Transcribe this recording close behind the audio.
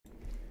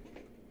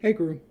Hey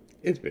crew,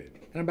 it's Pitt,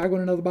 and I'm back with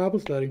another Bible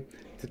study.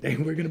 Today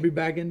we're going to be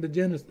back into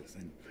Genesis,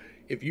 and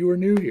if you are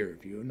new here,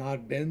 if you have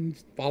not been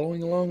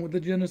following along with the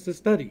Genesis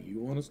study, you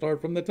want to start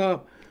from the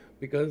top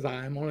because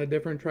I'm on a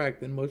different track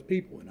than most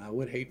people, and I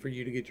would hate for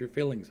you to get your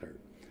feelings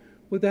hurt.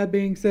 With that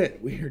being said,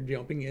 we are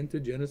jumping into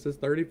Genesis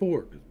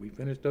 34 because we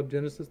finished up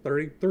Genesis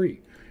 33.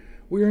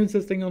 We are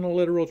insisting on a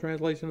literal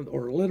translation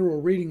or a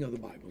literal reading of the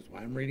Bible, so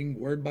I'm reading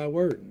word by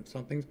word, and if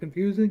something's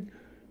confusing,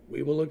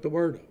 we will look the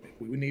word up. If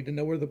we need to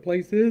know where the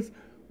place is,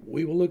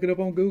 we will look it up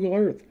on Google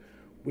Earth.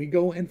 We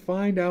go and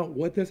find out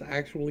what this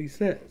actually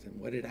says. And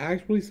what it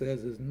actually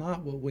says is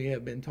not what we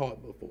have been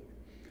taught before.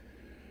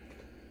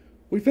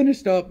 We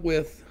finished up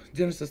with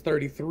Genesis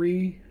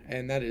 33,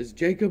 and that is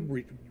Jacob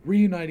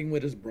reuniting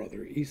with his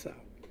brother Esau.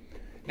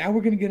 Now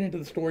we're going to get into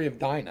the story of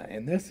Dinah,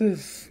 and this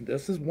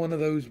is one of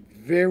those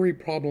very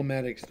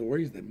problematic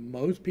stories that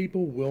most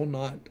people will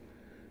not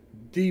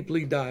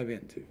deeply dive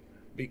into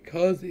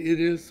because it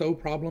is so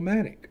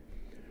problematic.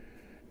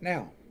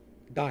 Now,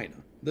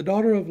 Dinah, the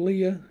daughter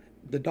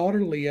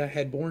Leah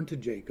had born to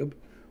Jacob,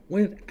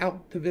 went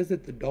out to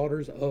visit the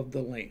daughters of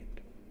the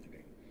land.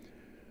 Okay.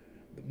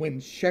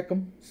 When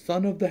Shechem,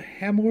 son of the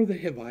Hamor the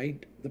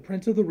Hivite, the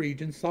prince of the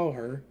region, saw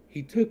her,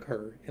 he took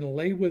her and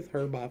lay with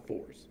her by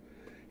force.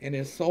 And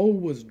his soul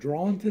was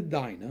drawn to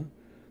Dinah,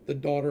 the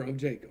daughter of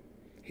Jacob.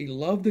 He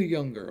loved the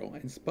young girl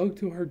and spoke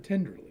to her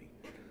tenderly.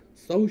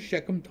 So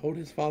Shechem told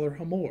his father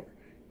Hamor,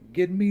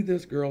 "Give me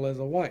this girl as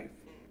a wife."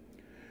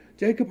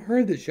 Jacob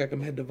heard that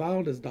Shechem had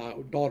devoured his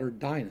daughter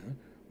Dinah,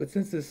 but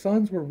since his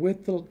sons were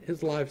with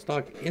his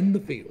livestock in the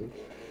field,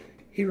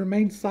 he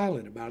remained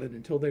silent about it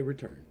until they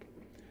returned.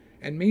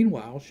 And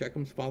meanwhile,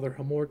 Shechem's father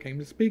Hamor came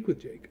to speak with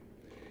Jacob.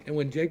 And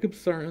when Jacob's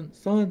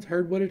sons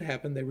heard what had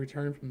happened, they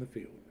returned from the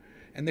field.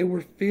 And they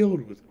were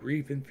filled with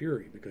grief and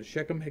fury, because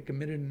Shechem had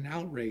committed an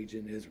outrage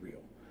in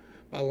Israel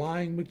by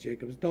lying with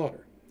Jacob's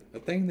daughter, a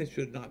thing that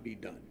should not be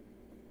done.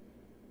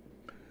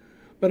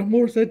 But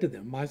Hamor said to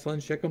them, "My son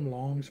Shechem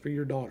longs for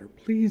your daughter.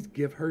 Please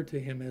give her to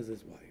him as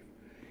his wife.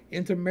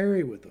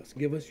 Intermarry with us.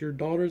 Give us your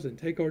daughters and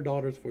take our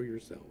daughters for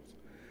yourselves.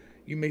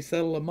 You may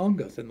settle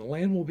among us, and the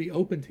land will be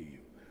open to you.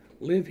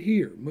 Live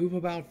here, move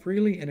about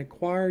freely, and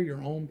acquire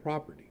your own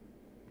property."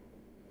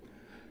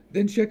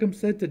 Then Shechem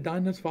said to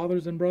Dinah's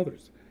fathers and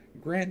brothers,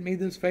 "Grant me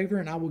this favor,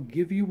 and I will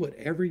give you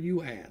whatever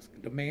you ask.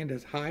 Demand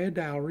as high a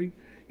dowry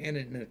and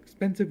an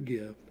expensive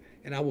gift,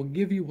 and I will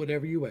give you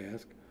whatever you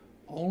ask.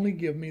 Only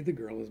give me the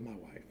girl as my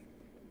wife."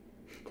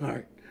 All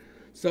right,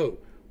 so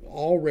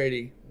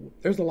already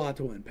there's a lot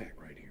to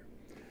unpack right here.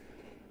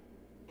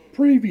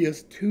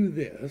 Previous to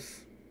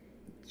this,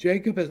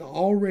 Jacob has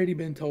already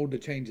been told to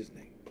change his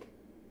name.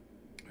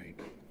 Right?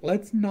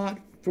 Let's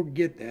not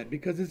forget that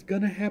because it's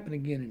going to happen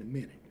again in a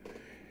minute.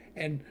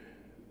 And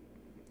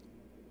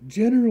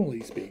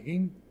generally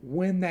speaking,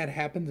 when that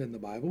happens in the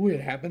Bible,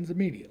 it happens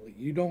immediately.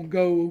 You don't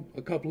go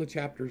a couple of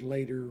chapters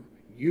later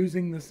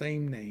using the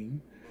same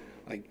name,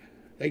 like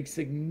a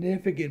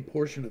significant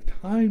portion of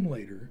time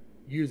later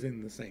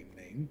using the same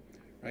name,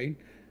 right?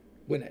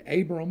 When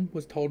Abram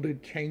was told to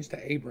change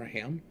to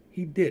Abraham,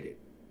 he did it.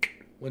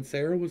 When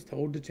Sarah was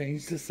told to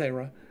change to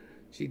Sarah,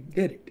 she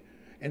did it.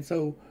 And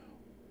so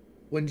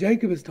when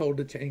Jacob is told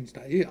to change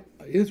to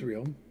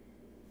Israel,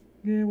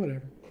 yeah,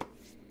 whatever.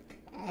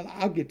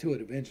 I'll get to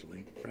it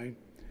eventually, right?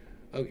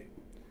 Okay.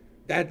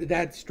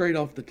 That's straight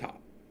off the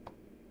top.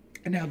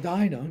 And now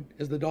Dinah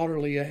is the daughter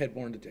Leah had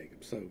born to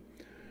Jacob. So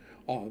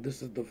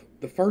this is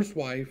the first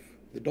wife.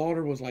 The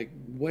daughter was like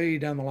way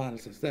down the line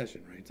of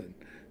succession, right? So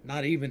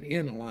not even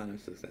in a line of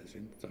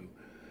succession. So,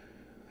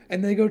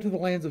 and they go to the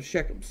lands of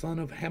Shechem, son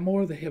of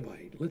Hamor the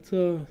Hivite. Let's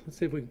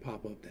see if we can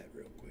pop up that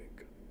real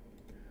quick.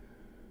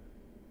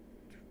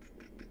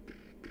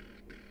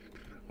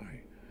 All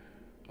right.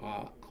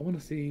 I want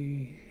to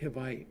see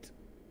Hivite,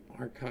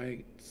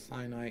 Archite,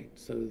 Sinite.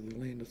 So the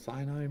land of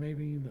Sinai,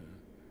 maybe the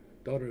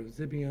daughter of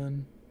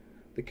Zibeon.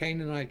 The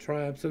Canaanite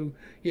tribe. So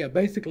yeah,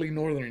 basically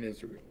northern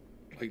Israel.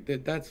 Like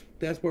that's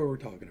where we're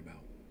talking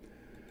about.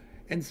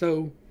 And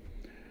so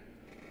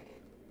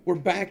we're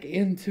back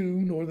into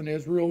northern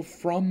Israel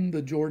from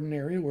the Jordan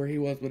area where he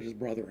was with his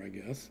brother, I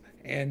guess.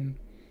 And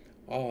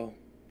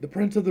the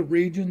prince of the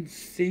region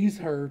sees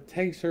her,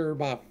 takes her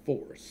by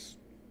force.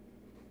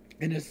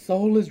 And his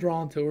soul is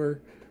drawn to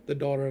her, the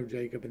daughter of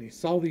Jacob, and he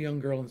saw the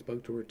young girl and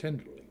spoke to her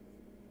tenderly.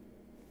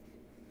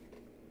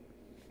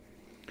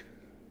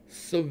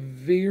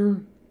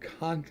 Severe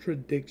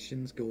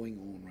contradictions going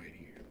on right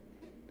here.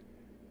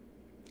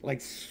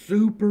 Like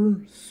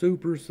super,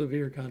 super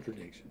severe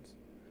contradictions.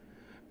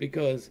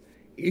 Because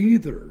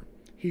either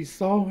he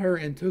saw her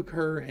and took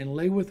her and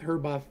lay with her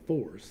by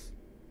force,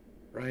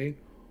 right?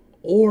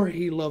 Or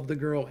he loved the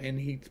girl and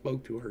he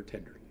spoke to her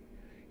tenderly.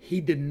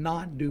 He did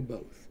not do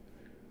both.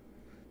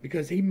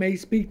 Because he may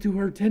speak to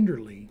her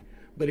tenderly,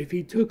 but if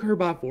he took her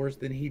by force,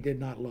 then he did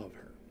not love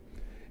her.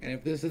 And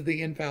if this is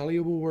the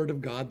infallible word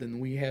of God, then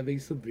we have a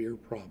severe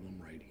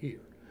problem right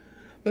here.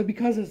 But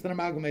because it's an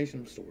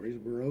amalgamation of stories,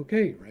 we're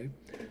okay, right?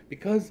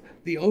 Because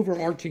the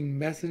overarching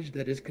message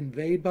that is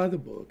conveyed by the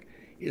book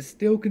is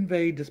still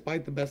conveyed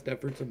despite the best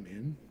efforts of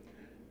men,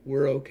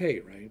 we're okay,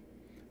 right?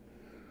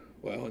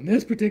 Well, in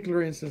this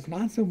particular instance,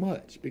 not so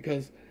much,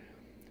 because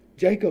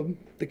Jacob,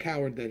 the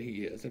coward that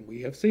he is, and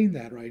we have seen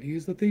that, right? He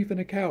is the thief and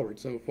a coward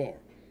so far,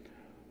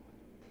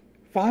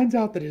 finds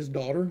out that his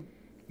daughter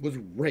was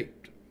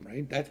raped,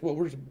 right? That's what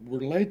we're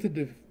led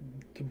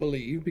to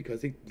believe,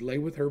 because he lay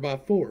with her by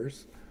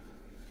force.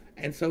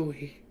 And so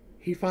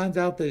he finds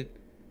out that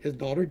his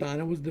daughter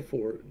Dinah was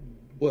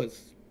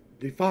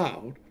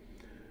defiled.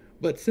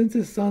 But since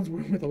his sons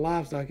were with the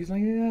livestock, he's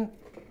like, yeah,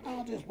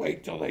 I'll just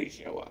wait till they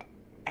show up.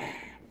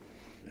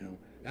 Now,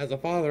 as a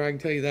father, I can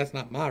tell you that's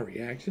not my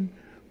reaction,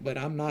 but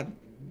I've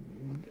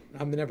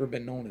never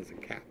been known as a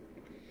coward.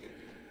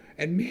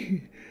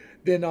 And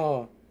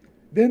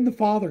then the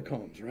father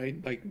comes,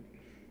 right? Like,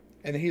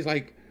 and he's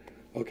like,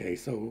 okay,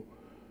 so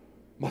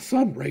my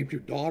son raped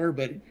your daughter,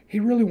 but he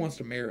really wants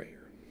to marry her.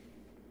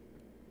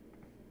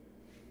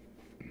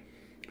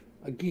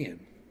 Again,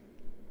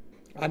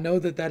 I know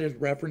that is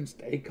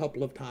referenced a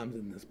couple of times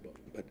in this book,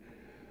 but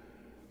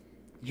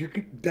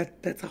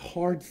that's a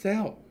hard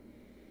sell.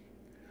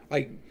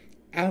 Like,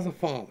 as a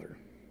father,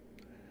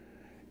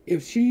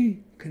 if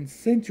she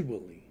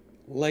consensually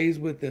lays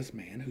with this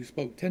man who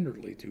spoke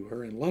tenderly to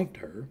her and loved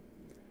her,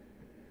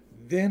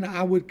 then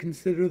I would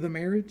consider the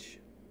marriage.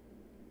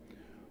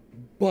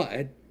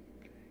 But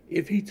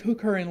if he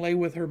took her and lay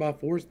with her by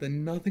force,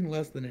 then nothing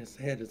less than his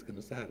head is going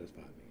to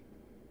satisfy me.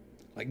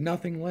 Like,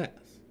 nothing less.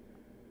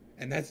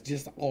 And that's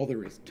just all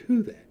there is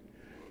to that.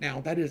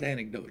 Now, that is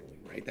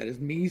anecdotally, right? That is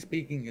me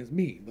speaking as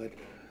me. But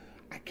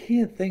I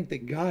can't think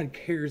that God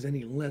cares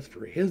any less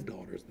for his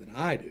daughters than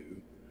I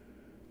do.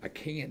 I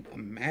can't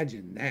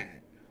imagine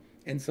that.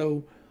 And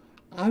so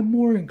I'm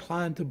more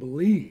inclined to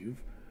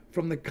believe,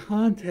 from the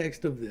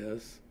context of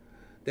this,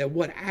 that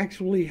what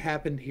actually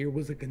happened here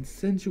was a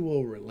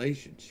consensual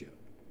relationship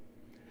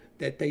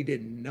that they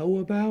didn't know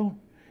about,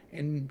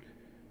 and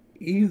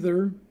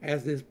either,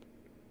 as is,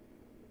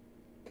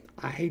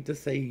 I hate to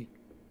say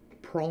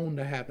prone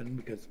to happen,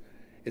 because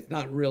it's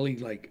not really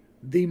like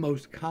the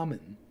most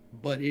common,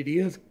 but it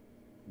is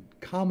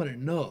common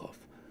enough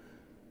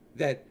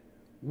that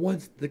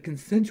once the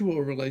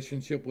consensual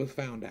relationship was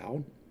found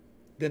out,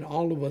 then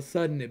all of a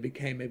sudden it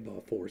became a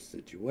by-force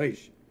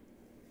situation.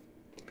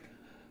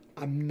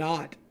 I'm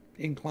not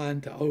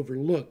inclined to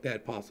overlook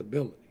that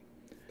possibility.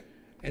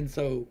 And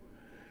so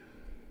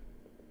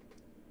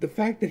the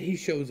fact that he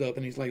shows up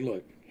and he's like,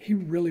 look, he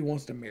really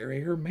wants to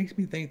marry her, makes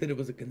me think that it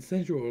was a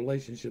consensual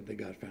relationship that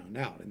got found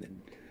out. And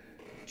then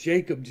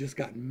Jacob just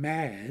got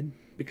mad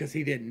because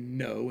he didn't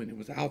know, and it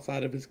was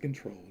outside of his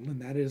control. And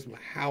that is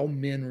how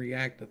men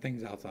react to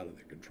things outside of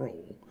their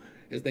control,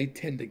 is they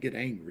tend to get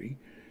angry.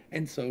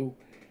 And so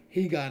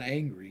he got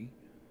angry,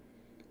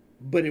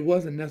 but it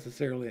wasn't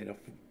necessarily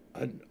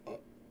a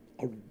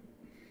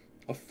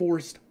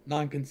forced,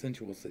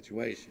 non-consensual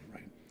situation,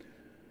 right?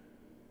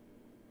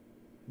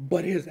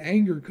 But his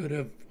anger could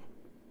have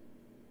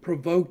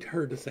provoked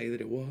her to say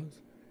that it was.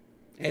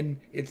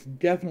 And it's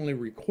definitely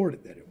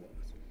recorded that it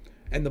was.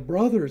 And the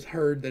brothers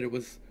heard that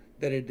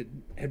it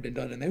had been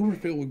done, and they were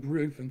filled with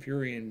grief and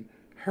fury and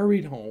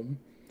hurried home,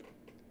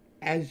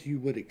 as you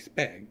would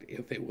expect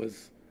if it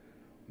was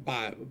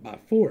by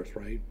force,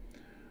 right?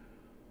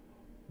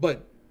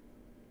 But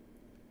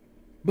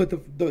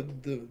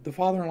the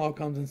father-in-law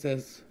comes and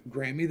says,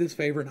 grant me this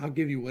favor and I'll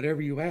give you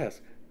whatever you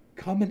ask.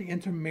 Come and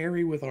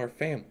intermarry with our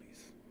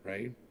families,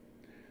 right?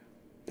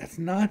 That's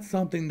not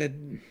something that,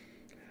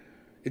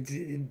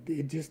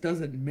 it just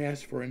doesn't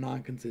mesh for a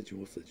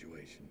non-consensual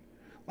situation.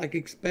 Like,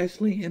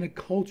 especially in a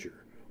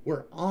culture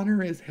where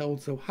honor is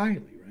held so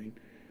highly, right?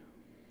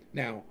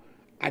 Now,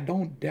 I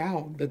don't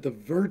doubt that the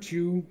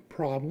virtue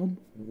problem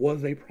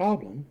was a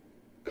problem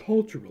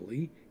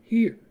culturally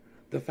here.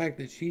 The fact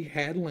that she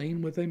had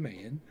lain with a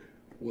man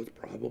was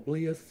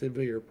probably a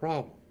severe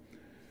problem.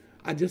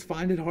 I just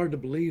find it hard to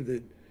believe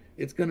that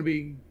it's going to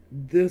be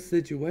this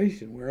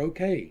situation where,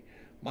 okay,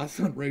 my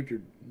son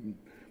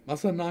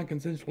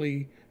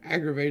non-consensually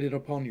aggravated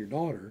upon your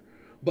daughter,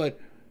 but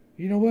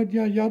you know what?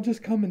 Yeah, y'all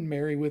just come and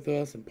marry with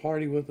us and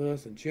party with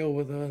us and chill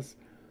with us.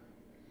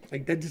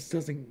 Like, that just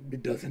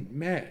doesn't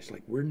mesh.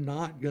 Like, we're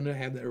not going to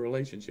have that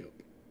relationship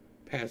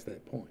past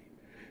that point.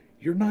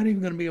 You're not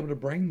even going to be able to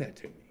bring that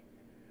to me.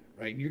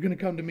 Right? You're going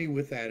to come to me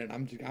with that, and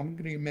I'm going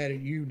to get mad at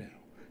you now,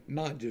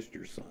 not just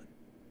your son.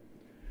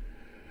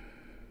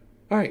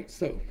 All right,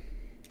 so,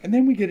 and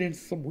then we get into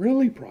some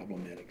really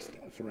problematic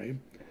stuff, right?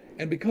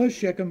 And because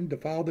Shechem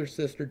defiled their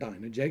sister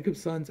Dinah,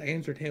 Jacob's sons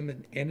answered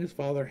him and his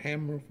father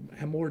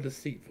Hamor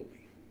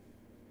deceitfully.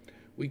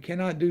 We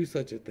cannot do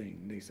such a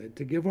thing, they said.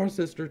 To give our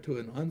sister to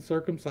an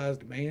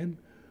uncircumcised man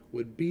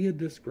would be a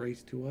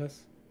disgrace to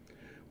us.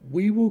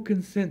 We will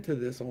consent to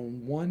this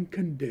on one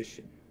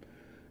condition,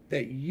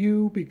 that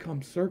you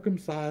become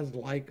circumcised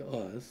like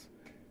us,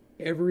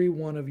 every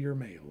one of your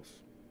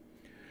males.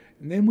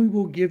 And then we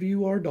will give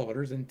you our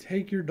daughters and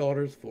take your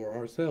daughters for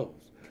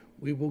ourselves.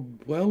 We will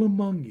dwell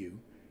among you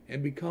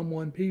and become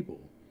one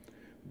people.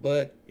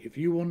 But if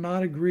you will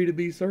not agree to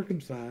be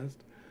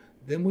circumcised,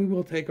 then we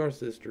will take our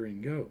sister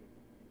and go.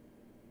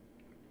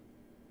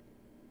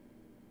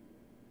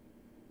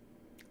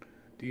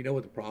 Do you know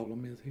what the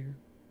problem is here?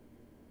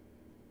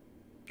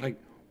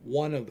 Like,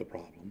 one of the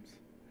problems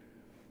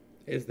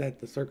is that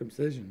the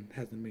circumcision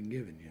hasn't been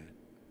given yet.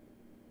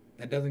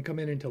 That doesn't come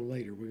in until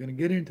later. We're going to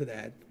get into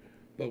that,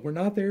 but we're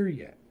not there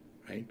yet,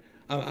 right?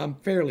 I'm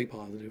fairly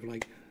positive.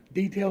 Like,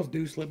 details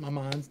do slip my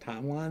mind's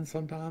timelines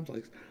sometimes.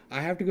 Like,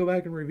 I have to go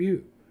back and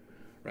review,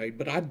 right?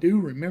 But I do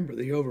remember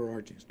the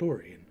overarching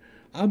story, and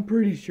I'm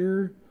pretty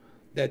sure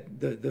that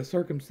the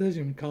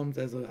circumcision comes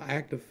as an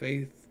act of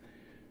faith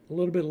a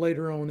little bit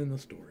later on in the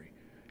story.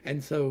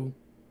 And so,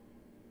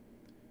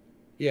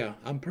 yeah,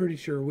 I'm pretty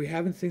sure we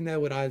haven't seen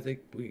that with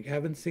Isaac. We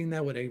haven't seen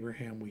that with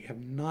Abraham. We have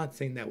not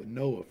seen that with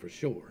Noah for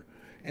sure.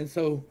 And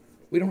so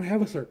we don't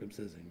have a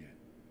circumcision yet.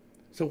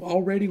 So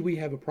already we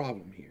have a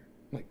problem here.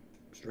 Like,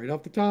 straight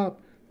off the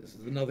top, this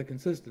is another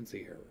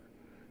consistency error.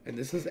 And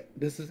this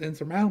is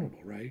insurmountable,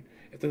 right?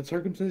 If the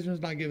circumcision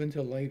is not given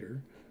till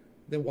later,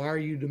 then why are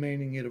you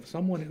demanding it of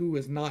someone who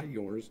is not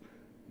yours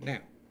now?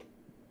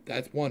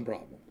 That's one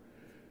problem.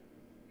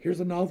 Here's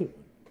another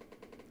one.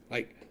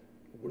 Like,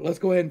 let's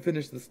go ahead and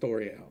finish the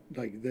story out.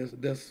 Like,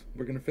 this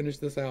we're going to finish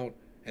this out,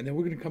 and then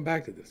we're going to come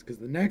back to this, because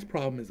the next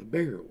problem is a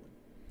bigger one.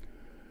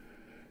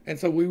 And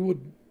so we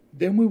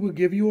would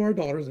give you our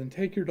daughters and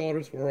take your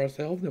daughters for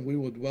ourselves, and we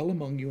will dwell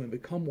among you and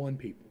become one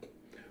people.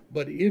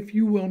 But if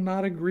you will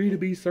not agree to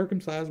be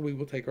circumcised, we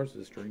will take our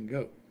sister and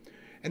go.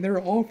 And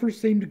their offer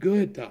seemed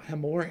good to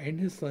Hamor and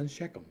his son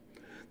Shechem.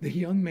 The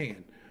young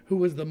man, who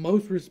was the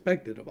most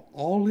respected of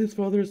all his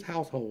father's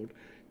household,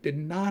 did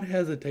not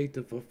hesitate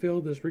to fulfill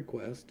this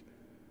request,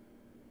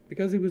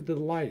 because he was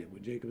delighted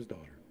with Jacob's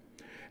daughter.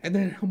 And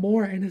then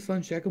Hamor and his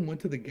son Shechem went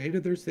to the gate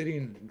of their city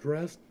and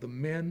addressed the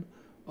men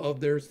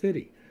of their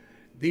city.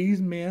 These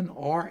men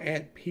are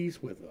at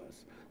peace with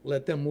us.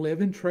 Let them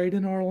live and trade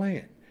in our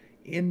land.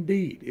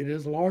 Indeed, it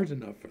is large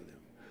enough for them.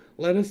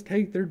 Let us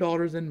take their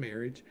daughters in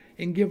marriage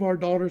and give our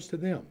daughters to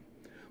them.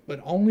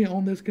 But only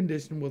on this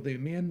condition will the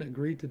men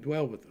agree to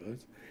dwell with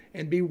us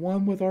and be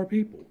one with our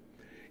people.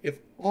 If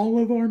all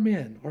of our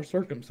men are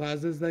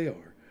circumcised as they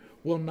are,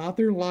 will not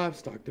their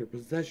livestock, their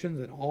possessions,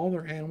 and all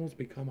their animals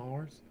become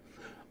ours?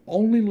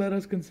 Only let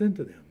us consent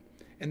to them,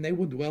 and they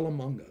will dwell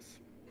among us.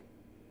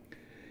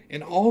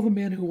 And all the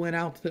men who went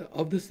out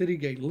of the city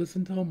gate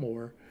listened to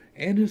Hamor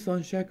and his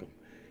son Shechem,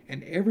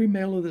 and every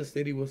male of the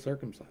city was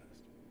circumcised.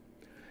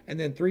 And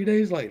then 3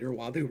 days later,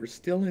 while they were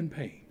still in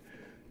pain,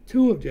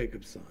 two of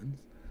Jacob's sons,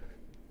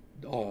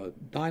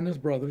 Dinah's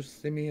brothers,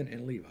 Simeon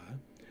and Levi,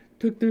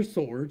 took their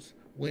swords,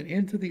 went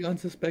into the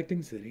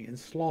unsuspecting city, and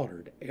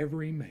slaughtered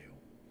every male.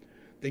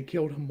 They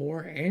killed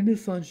Hamor and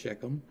his son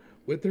Shechem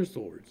with their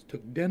swords,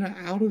 took Dinah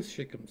out of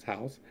Shechem's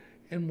house,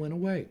 and went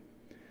away.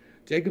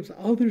 Jacob's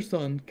other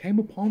son came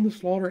upon the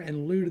slaughter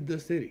and looted the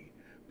city,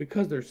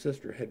 because their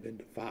sister had been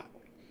defiled.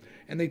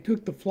 And they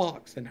took the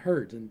flocks and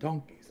herds and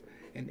donkeys,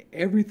 and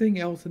everything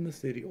else in the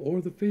city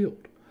or the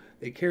field.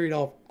 They carried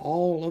off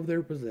all of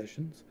their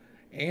possessions,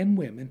 and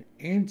women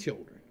and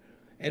children,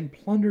 and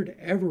plundered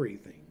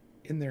everything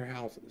in their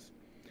houses.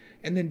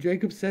 And then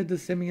Jacob said to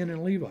Simeon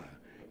and Levi,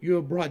 "You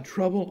have brought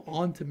trouble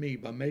onto me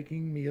by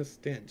making me a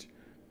stench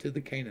to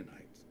the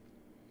Canaanites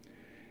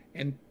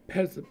and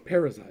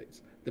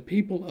Perizzites, the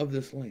people of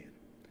this land.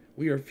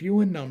 We are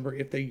few in number.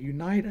 If they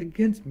unite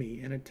against me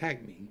and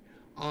attack me,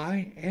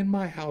 I and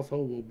my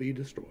household will be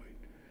destroyed."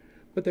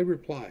 But they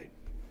replied,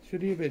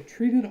 "Should he have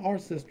treated our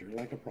sister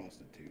like a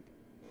prostitute?"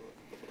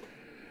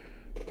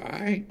 All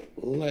right,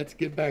 let's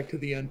get back to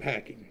the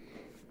unpacking.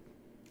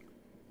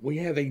 We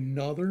have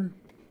another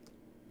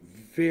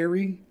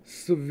very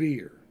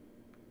severe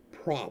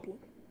problem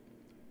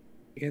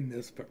in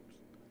this verse.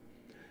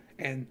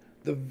 And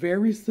the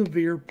very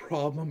severe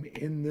problem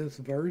in this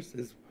verse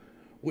is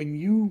when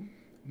you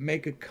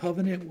make a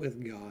covenant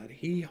with God,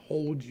 He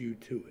holds you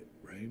to it,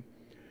 right?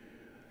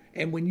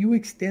 And when you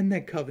extend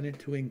that covenant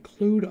to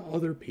include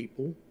other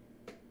people,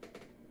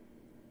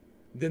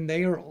 then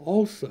they are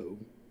also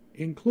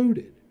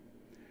included.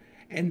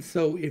 And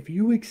so if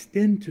you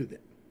extend to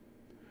them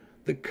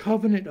the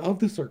covenant of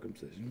the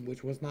circumcision,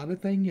 which was not a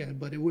thing yet,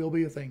 but it will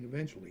be a thing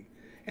eventually,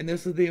 and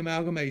this is the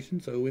amalgamation,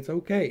 so it's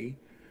okay,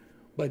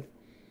 but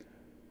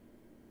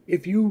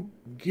if you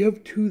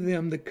give to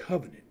them the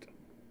covenant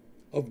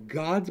of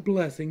God's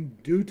blessing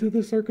due to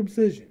the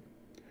circumcision,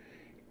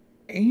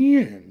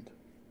 and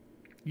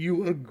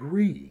you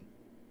agree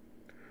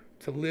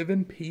to live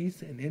in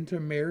peace and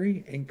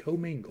intermarry and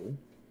commingle,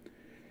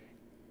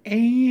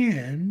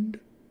 and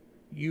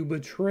you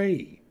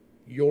betray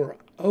your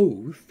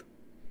oath,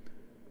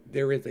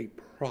 there is a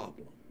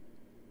problem.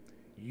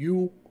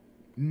 You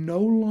no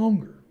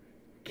longer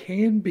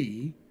can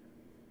be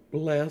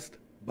blessed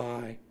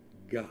by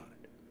God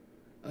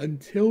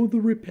until the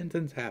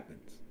repentance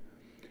happens.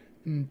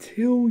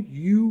 Until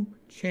you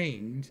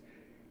change,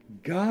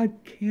 God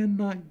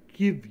cannot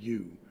give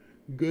you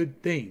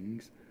good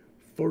things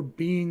for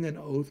being an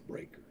oath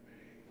breaker.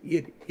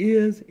 It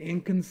is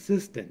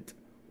inconsistent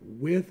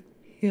with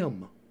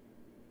Him.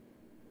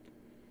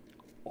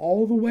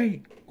 All the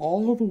way,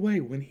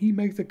 when He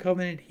makes a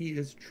covenant, He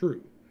is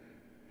true.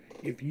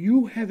 if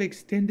you have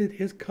extended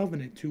his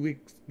covenant to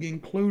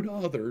include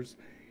others,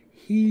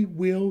 he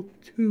will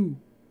too.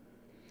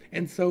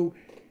 And so,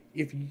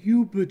 if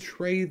you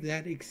betray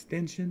that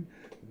extension,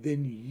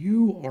 then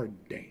you are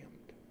damned.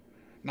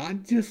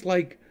 Not just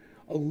like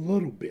a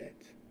little bit,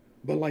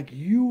 but like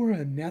you are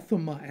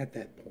anathema at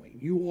that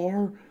point. You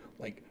are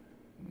like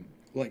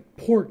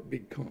pork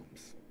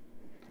becomes.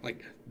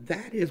 Like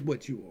that is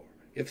what you are.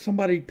 If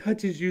somebody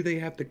touches you, they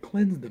have to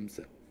cleanse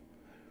themselves.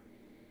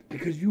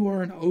 Because you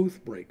are an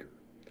oath breaker.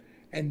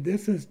 And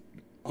this is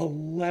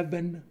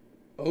 11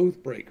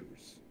 oath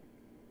breakers.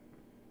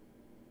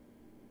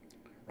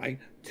 Right?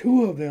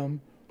 2 of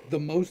them, the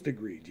most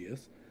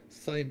egregious,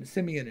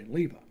 Simeon and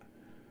Levi.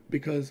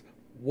 Because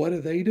what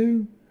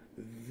do?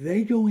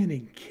 They go in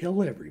and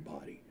kill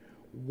everybody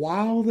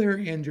while they're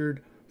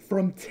injured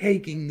from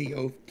taking the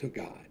oath to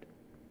God.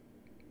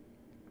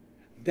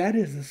 That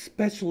is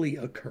especially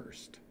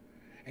accursed.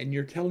 And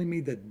you're telling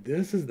me that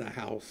this is the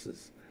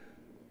houses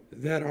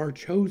that are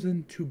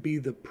chosen to be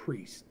the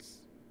priests.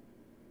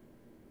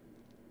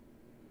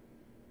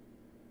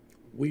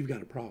 We've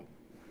got a problem.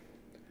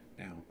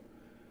 Now,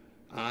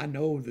 I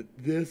know that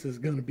this is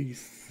going to be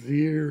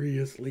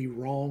seriously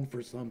wrong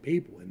for some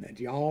people and that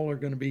y'all are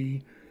going to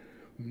be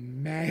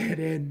mad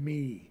at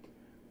me.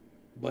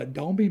 But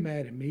don't be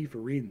mad at me for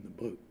reading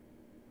the book.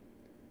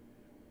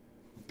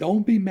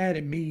 Don't be mad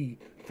at me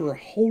for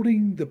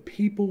holding the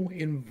people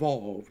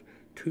involved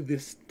to the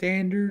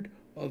standard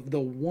of the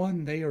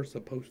one they are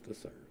supposed to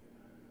serve.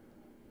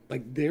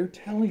 Like they're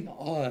telling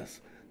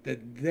us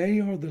that they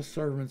are the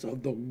servants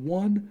of the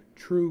one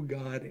true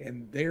God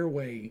and their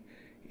way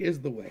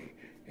is the way.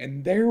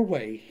 And their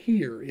way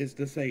here is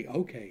to say,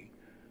 okay,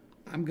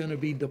 I'm going to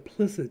be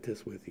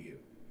duplicitous with you.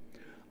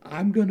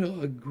 I'm going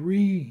to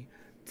agree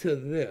to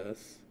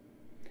this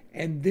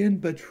and then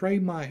betray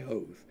my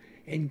oath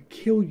and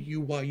kill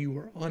you while you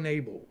are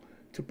unable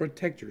to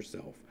protect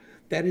yourself.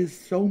 That is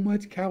so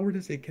much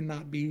cowardice it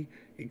cannot be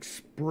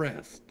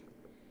expressed.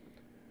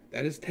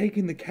 That is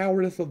taking the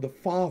cowardice of the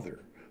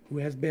father, who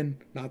has been,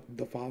 not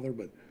the father,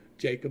 but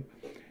Jacob,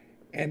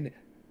 and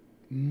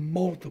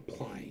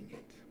multiplying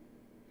it.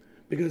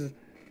 Because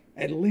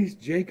at least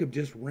Jacob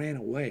just ran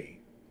away.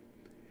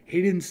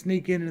 He didn't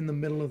sneak in the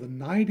middle of the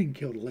night and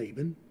killed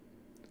Laban.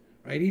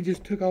 Right? He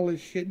just took all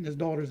his shit and his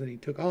daughters and he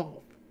took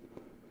off.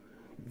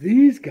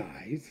 These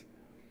guys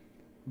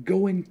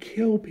go and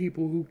kill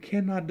people who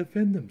cannot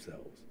defend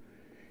themselves.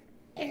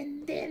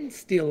 And then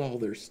steal all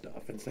their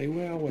stuff and say,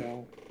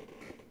 well,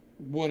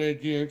 what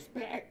did you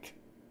expect?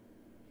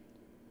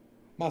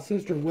 My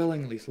sister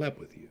willingly slept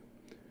with you.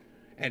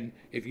 And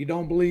if you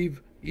don't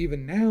believe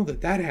even now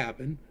that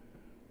happened,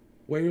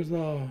 where's it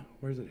at?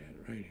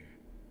 Right here.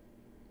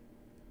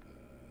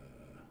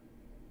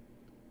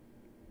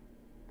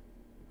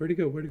 Where'd it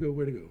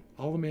go?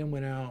 All the men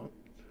went out.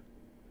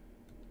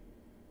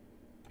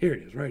 Here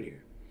it is, right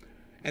here.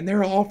 And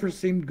their offer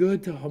seemed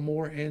good to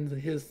Hamor and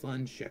his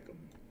son Shechem.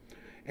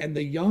 And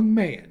the young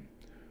man,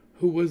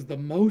 who was the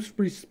most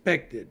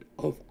respected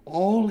of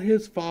all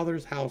his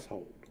father's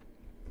household,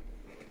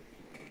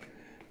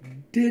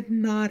 did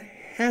not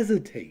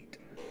hesitate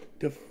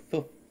to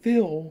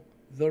fulfill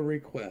the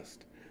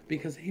request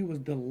because he was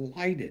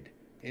delighted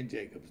in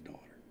Jacob's daughter.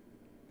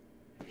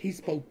 He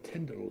spoke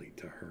tenderly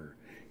to her.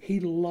 He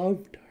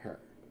loved her.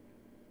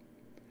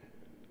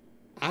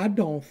 I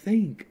don't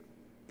think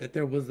that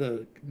there was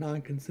a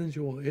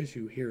non-consensual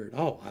issue here at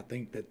all. I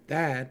think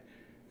that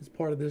is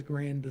part of this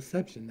grand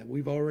deception that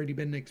we've already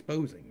been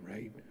exposing,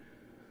 right?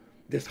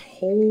 This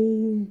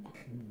whole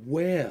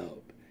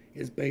web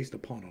is based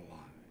upon a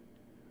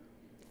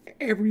lie.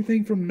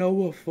 Everything from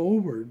Noah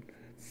forward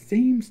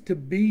seems to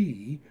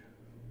be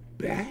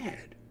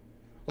bad.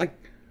 Like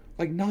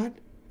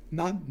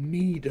not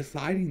me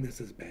deciding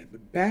this is bad,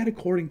 but bad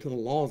according to the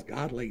laws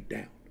God laid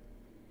down.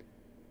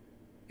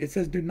 It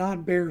says, do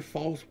not bear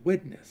false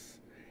witness.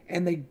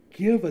 And they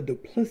give a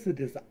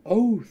duplicitous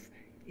oath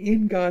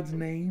in God's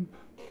name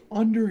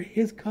under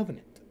his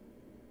covenant.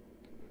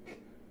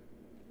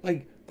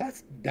 Like,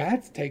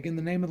 that's taking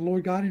the name of the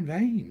Lord God in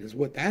vain, is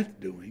what that's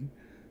doing.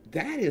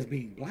 That is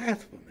being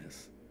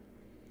blasphemous.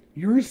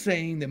 You're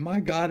saying that my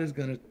God is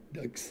going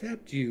to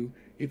accept you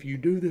if you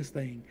do this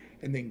thing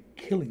and then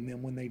killing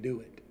them when they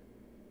do it.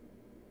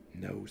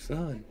 No,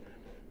 son.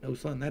 No,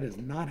 son, that is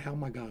not how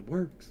my God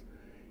works.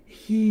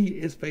 He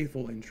is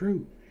faithful and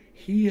true.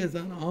 He is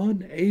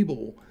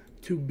unable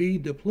to be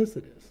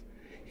duplicitous.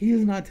 He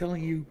is not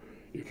telling you,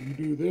 if you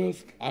do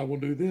this, I will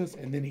do this,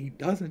 and then he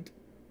doesn't.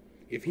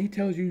 If he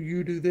tells you,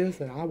 you do this,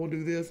 and I will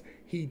do this,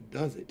 he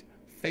does it.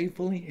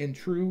 Faithfully and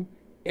true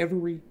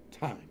every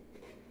time.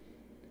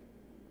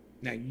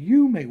 Now,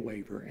 you may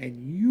waver,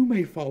 and you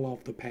may fall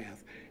off the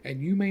path,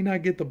 and you may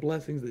not get the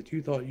blessings that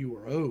you thought you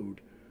were owed,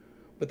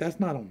 but that's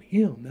not on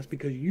him. That's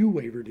because you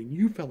wavered and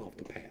you fell off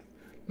the path,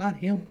 not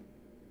him.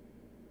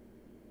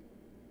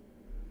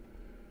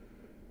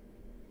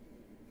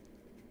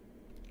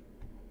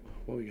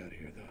 What we got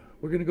here, though?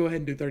 We're going to go ahead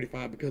and do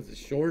 35 because it's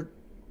short.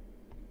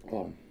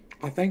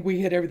 I think we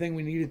hit everything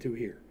we needed to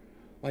here.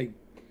 Like,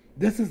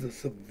 this is a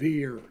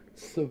severe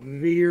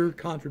severe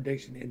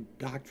contradiction in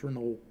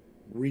doctrinal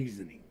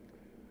reasoning.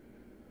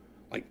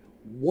 Like,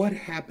 what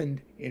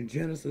happened in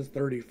Genesis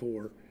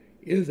 34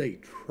 is a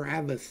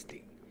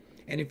travesty.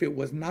 And if it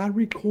was not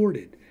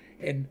recorded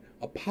and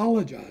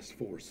apologized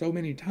for so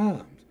many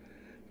times,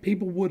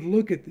 people would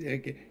look at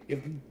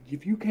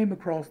if you came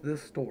across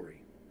this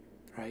story,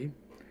 right?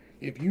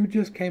 If you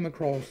just came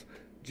across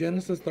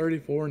Genesis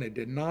 34 and it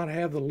did not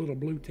have the little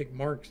blue tick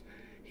marks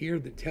here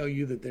that tell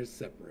you that they're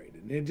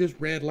separated, and it just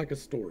read like a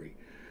story,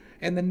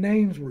 and the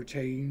names were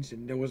changed,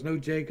 and there was no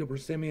Jacob or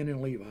Simeon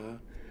and Levi,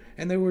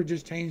 and they were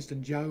just changed to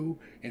Joe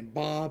and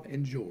Bob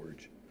and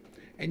George,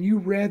 and you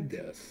read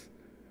this,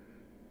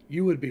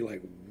 you would be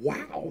like,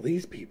 wow,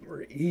 these people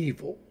are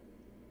evil.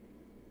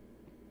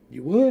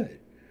 You would.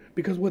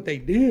 Because what they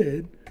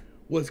did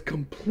was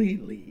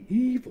completely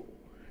evil.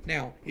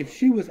 Now, if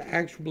she was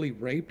actually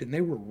raped and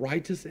they were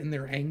righteous in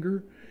their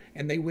anger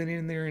and they went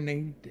in there and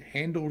they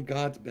handled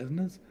God's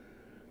business,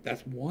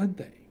 that's one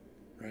thing,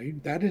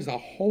 right? That is a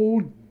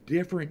whole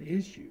different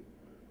issue.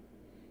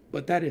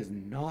 But that is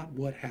not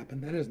what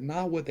happened. That is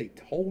not what they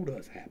told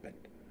us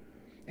happened.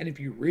 And if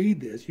you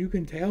read this, you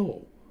can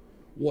tell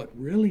what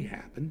really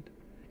happened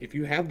if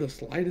you have the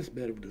slightest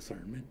bit of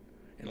discernment.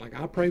 And like,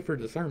 I pray for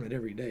discernment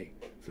every day.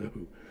 So,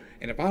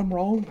 and if I'm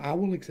wrong, I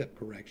will accept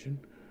correction.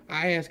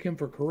 I ask him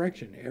for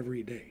correction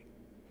every day.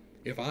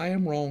 If I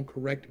am wrong,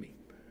 correct me.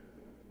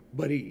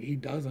 But he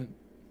doesn't.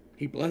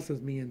 He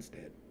blesses me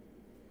instead.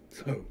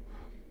 So,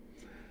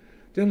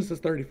 Genesis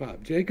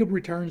 35. Jacob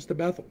returns to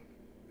Bethel.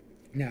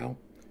 Now,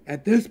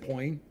 at this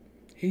point,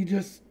 he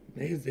just,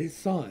 his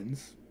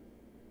sons,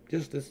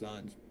 just his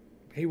sons,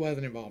 he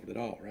wasn't involved at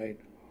all, right?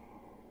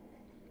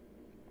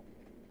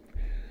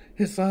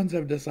 His sons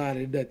have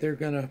decided that they're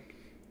going to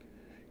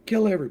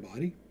kill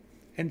everybody.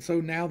 And so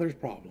now there's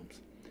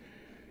problems.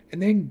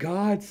 And then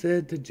God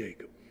said to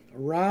Jacob,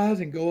 arise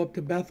and go up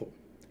to Bethel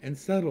and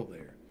settle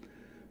there.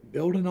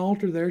 Build an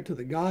altar there to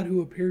the God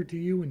who appeared to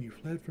you when you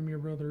fled from your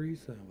brother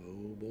Esau.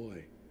 Oh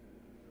boy.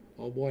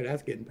 Oh boy,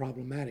 that's getting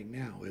problematic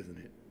now, isn't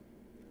it?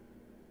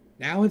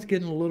 Now it's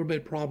getting a little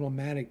bit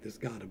problematic, this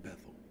God of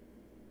Bethel.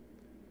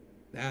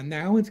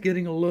 Now it's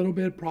getting a little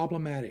bit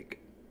problematic.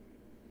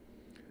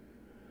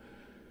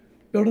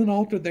 Build an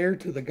altar there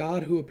to the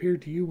God who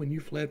appeared to you when you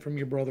fled from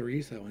your brother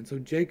Esau. And so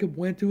Jacob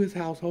went to his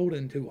household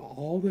and to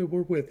all that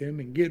were with him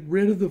and get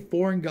rid of the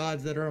foreign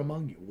gods that are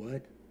among you.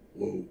 What?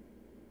 Whoa.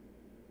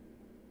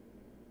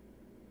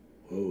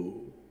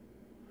 Whoa.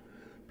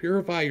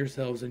 Purify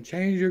yourselves and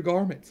change your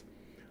garments.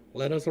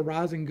 Let us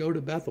arise and go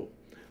to Bethel.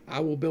 I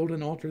will build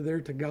an altar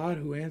there to God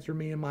who answered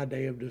me in my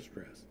day of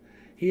distress.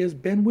 He has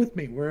been with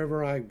me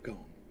wherever I've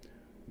gone,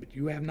 but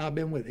you have not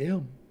been with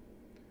him.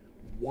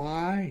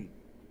 Why?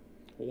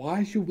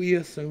 Why should we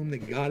assume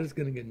that God is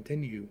going to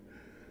continue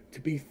to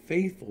be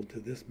faithful to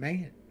this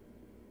man?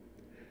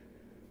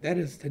 That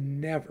is to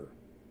never,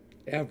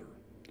 ever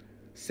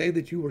say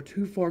that you are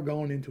too far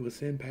gone into a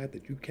sin path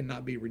that you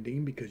cannot be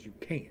redeemed, because you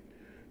can't,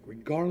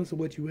 regardless of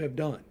what you have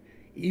done.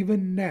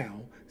 Even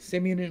now,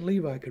 Simeon and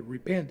Levi could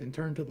repent and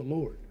turn to the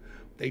Lord.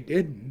 They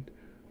didn't.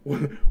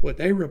 What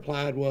they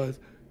replied was,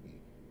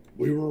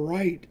 we were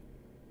right.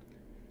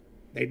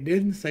 They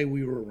didn't say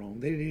we were wrong.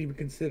 They didn't even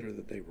consider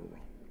that they were wrong.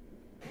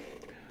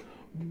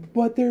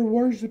 But they're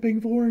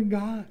worshiping foreign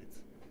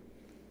gods.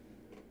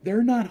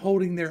 They're not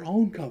holding their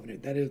own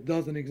covenant. That is,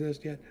 doesn't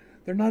exist yet.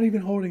 They're not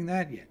even holding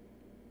that yet.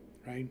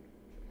 Right?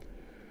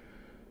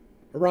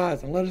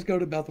 Arise and let us go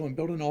to Bethel and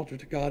build an altar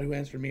to God who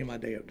answered me in my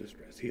day of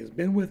distress. He has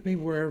been with me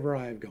wherever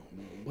I have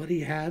gone. But he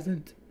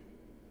hasn't.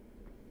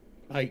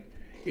 Like,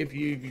 if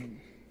you...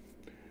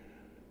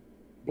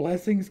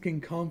 Blessings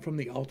can come from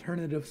the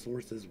alternative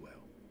source as well.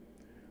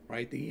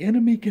 Right? The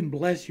enemy can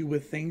bless you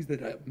with things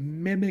that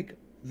mimic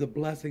the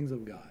blessings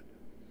of God.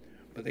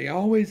 But they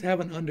always have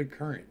an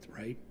undercurrent,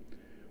 right?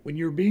 When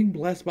you're being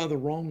blessed by the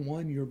wrong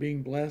one, you're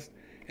being blessed,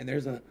 and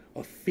there's a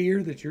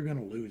fear that you're going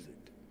to lose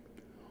it.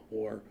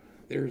 Or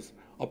there's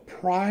a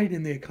pride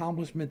in the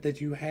accomplishment that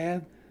you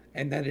have,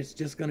 and that it's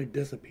just going to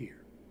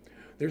disappear.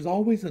 There's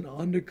always an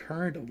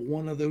undercurrent of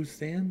one of those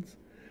sins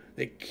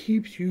that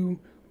keeps you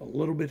a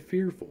little bit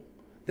fearful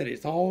that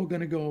it's all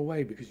going to go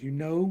away, because you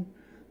know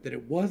that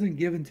it wasn't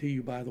given to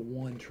you by the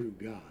one true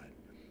God.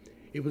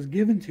 It was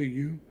given to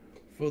you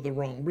for the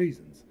wrong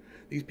reasons.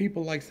 These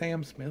people like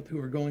Sam Smith who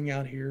are going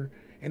out here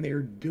and they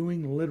are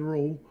doing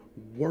literal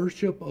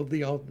worship of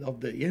the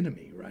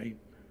enemy, right?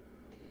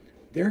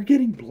 They're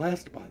getting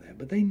blessed by that,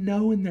 but they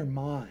know in their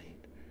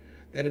mind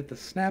that at the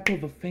snap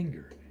of a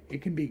finger,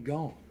 it can be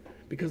gone,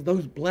 because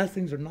those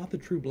blessings are not the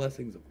true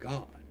blessings of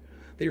God.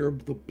 They are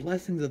the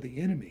blessings of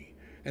the enemy,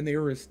 and they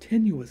are as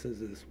tenuous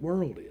as this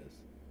world is.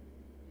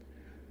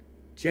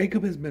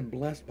 Jacob has been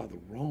blessed by the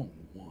wrong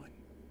one.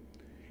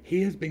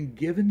 He has been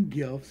given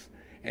gifts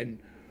and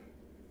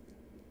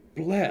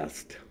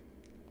blessed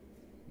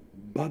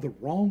by the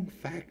wrong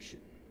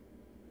faction.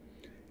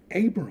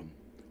 Abram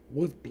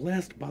was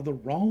blessed by the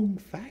wrong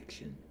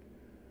faction.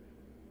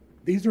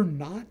 These are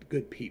not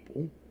good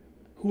people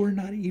who are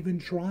not even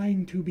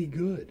trying to be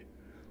good.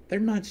 They're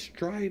not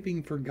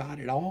striving for God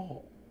at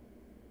all.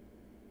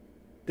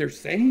 They're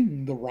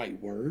saying the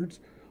right words.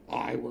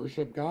 I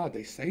worship God.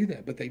 They say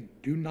that, but they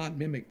do not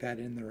mimic that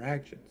in their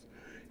actions.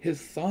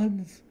 His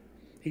sons,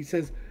 he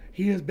says,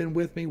 he has been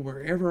with me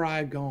wherever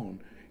I've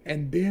gone.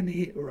 And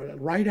then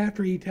right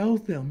after he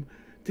tells them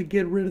to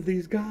get rid of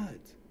these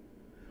gods.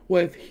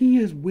 Well, if he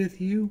is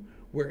with you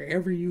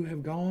wherever you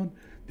have gone,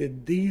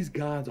 then these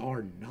gods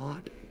are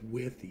not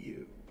with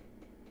you.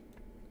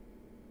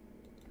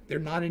 They're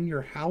not in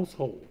your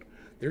household.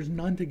 There's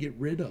none to get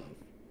rid of.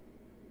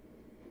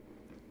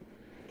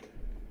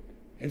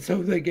 And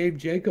so they gave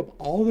Jacob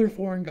all their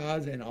foreign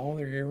gods and all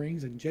their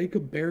earrings, and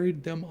Jacob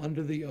buried them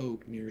under the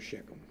oak near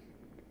Shechem.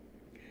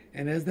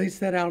 And as they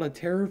set out, a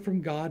terror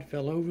from God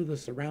fell over the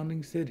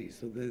surrounding cities,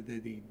 so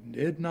that he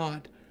did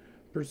not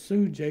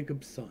pursue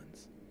Jacob's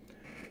sons.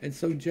 And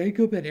so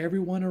Jacob and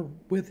everyone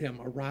with him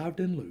arrived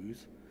in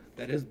Luz,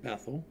 that is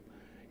Bethel,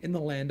 in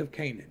the land of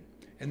Canaan.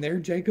 And there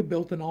Jacob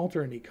built an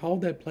altar, and he called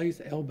that place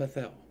El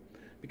Bethel,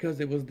 because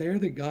it was there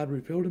that God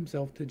revealed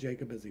himself to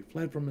Jacob as he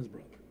fled from his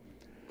brother.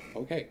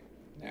 Okay,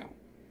 now,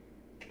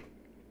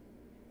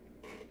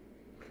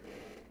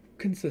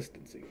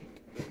 consistency.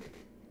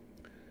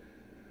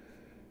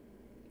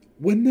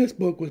 When this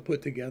book was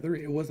put together,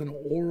 it was an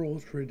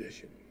oral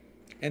tradition.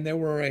 And there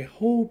were a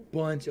whole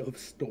bunch of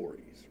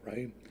stories,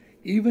 right?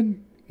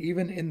 Even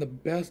in the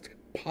best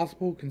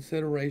possible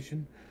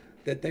consideration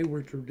that they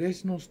were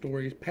traditional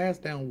stories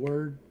passed down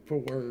word for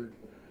word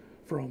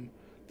from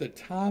the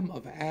time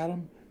of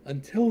Adam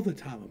until the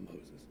time of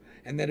Moses.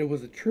 And that it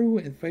was a true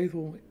and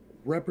faithful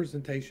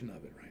representation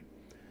of it, right?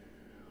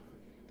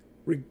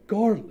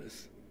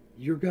 Regardless,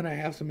 you're going to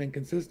have some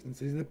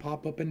inconsistencies that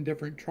pop up in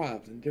different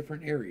tribes, in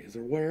different areas,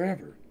 or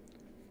wherever.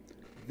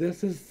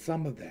 This is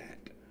some of that.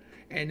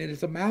 And it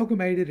is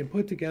amalgamated and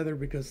put together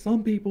because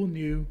some people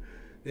knew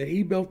that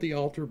he built the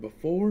altar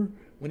before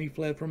when he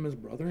fled from his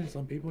brother, and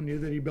some people knew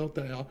that he built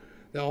the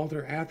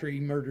altar after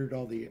he murdered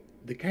all the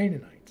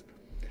Canaanites.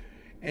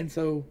 And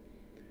so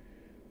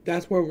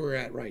that's where we're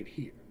at right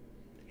here.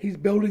 He's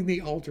building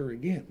the altar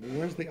again. Well,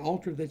 where's the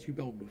altar that you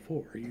built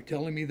before? Are you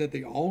telling me that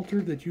the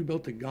altar that you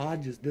built to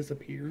God just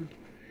disappeared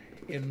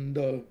in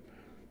the,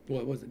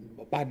 what was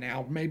it, by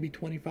now, maybe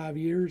 25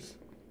 years?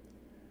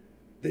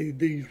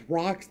 These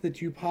rocks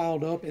that you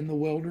piled up in the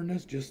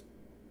wilderness just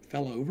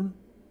fell over?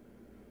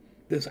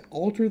 This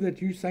altar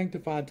that you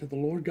sanctified to the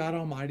Lord God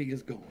Almighty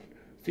is gone.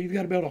 So you've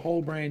got to build a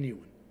whole brand new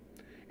one.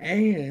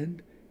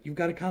 And you've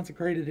got to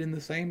consecrate it in the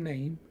same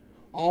name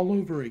all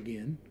over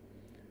again.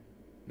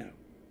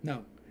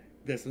 No.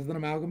 This is an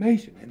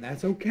amalgamation, and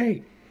that's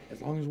okay,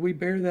 as long as we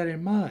bear that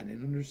in mind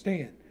and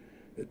understand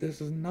that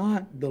this is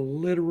not the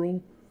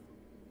literal,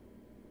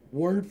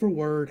 word for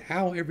word,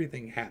 how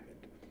everything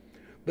happened.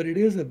 But it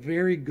is a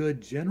very good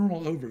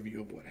general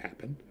overview of what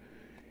happened,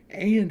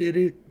 and it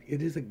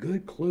is a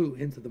good clue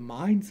into the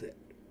mindset,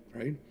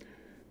 right?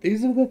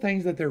 These are the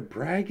things that they're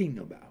bragging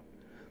about.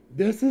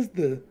 This is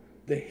the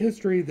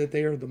history that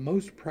they are the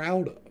most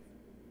proud of.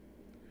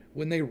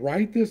 When they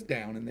write this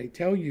down and they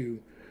tell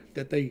you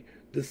that they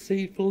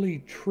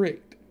deceitfully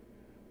tricked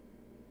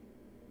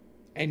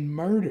and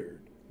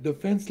murdered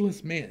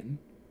defenseless men,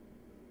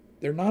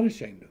 they're not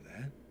ashamed of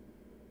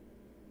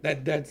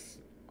that. That's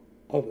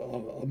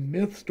a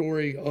myth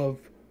story of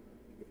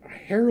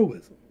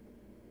heroism.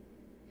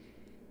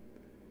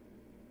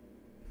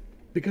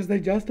 Because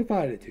they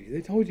justified it to you.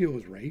 They told you it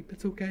was rape.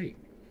 It's okay.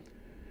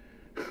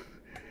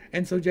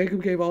 And so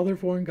Jacob gave all their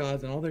foreign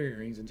gods and all their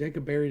earrings, and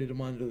Jacob buried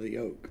them under the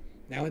oak.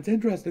 Now it's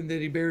interesting that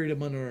he buried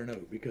them under an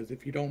oak, because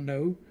if you don't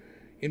know,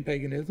 in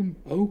paganism,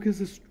 oak is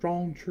a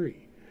strong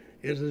tree.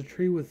 It is a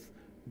tree with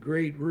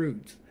great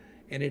roots,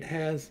 and it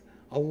has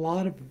a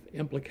lot of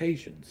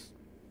implications.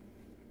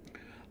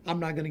 I'm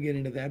not going to get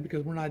into that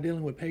because we're not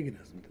dealing with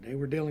paganism today.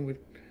 We're dealing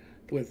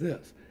with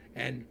this.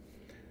 And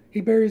he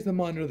buries them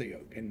under the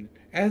oak. And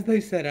as they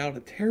set out,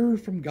 a terror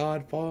from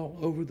God fell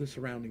over the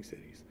surrounding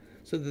cities,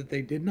 so that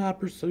they did not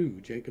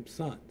pursue Jacob's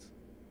sons.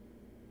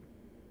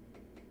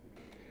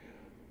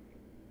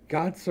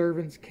 God's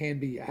servants can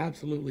be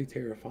absolutely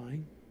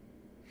terrifying,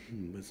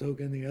 but so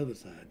can the other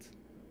sides.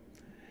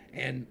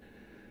 And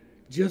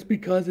just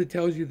because it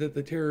tells you that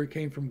the terror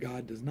came from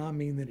God does not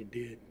mean that it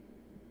did.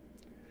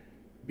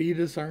 Be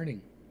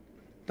discerning.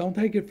 Don't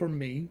take it from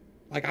me.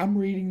 Like, I'm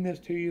reading this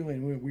to you,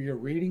 and we are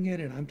reading it,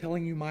 and I'm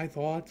telling you my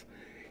thoughts,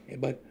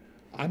 but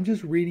I'm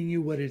just reading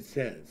you what it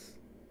says.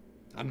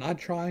 I'm not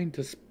trying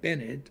to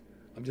spin it.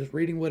 I'm just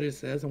reading what it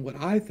says and what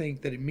I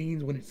think that it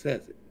means when it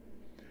says it.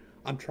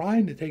 I'm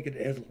trying to take it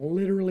as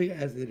literally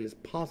as it is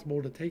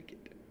possible to take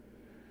it.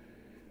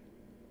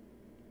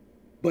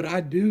 But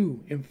I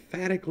do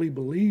emphatically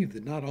believe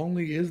that not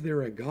only is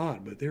there a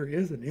God, but there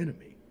is an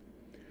enemy.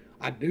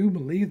 I do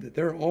believe that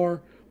there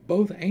are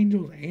both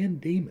angels and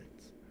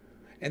demons,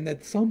 and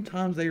that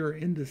sometimes they are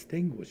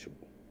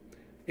indistinguishable,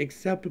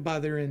 except by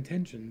their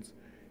intentions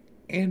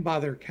and by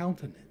their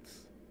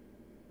countenance.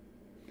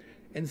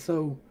 And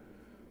so,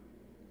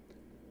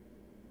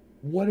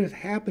 what is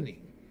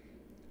happening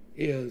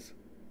is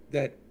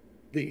that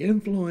the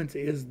influence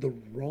is the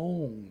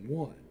wrong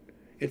one.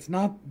 It's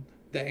not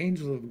the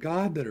angels of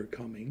God that are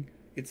coming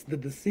It's the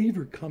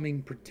deceiver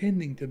coming,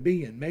 pretending to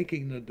be, and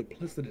making a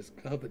duplicitous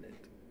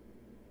covenant.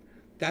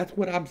 That's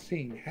what I'm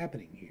seeing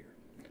happening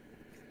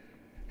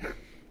here.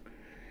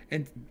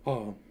 and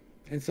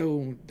and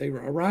so they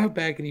arrive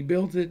back, and he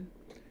builds it,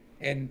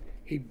 and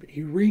he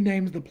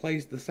renames the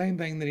place the same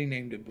thing that he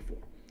named it before.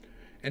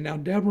 And now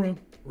Deborah,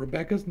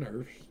 Rebecca's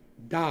nurse,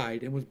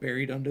 died and was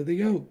buried under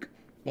the oak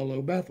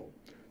below Bethel.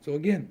 So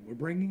again, we're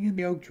bringing in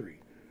the oak tree.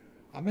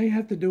 I may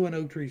have to do an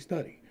oak tree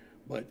study,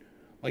 but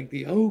like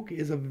the oak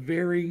is a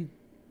very,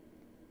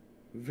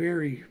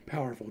 very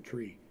powerful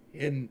tree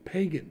in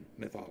pagan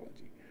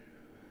mythology.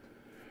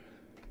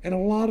 And a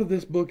lot of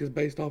this book is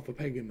based off of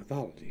pagan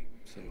mythology.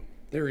 So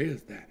there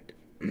is that.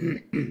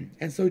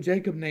 And so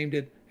Jacob named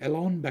it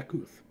Elon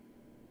Bakuth.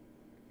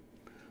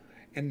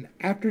 And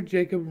after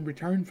Jacob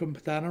returned from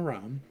Padan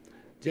Aram,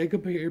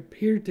 Jacob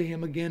appeared to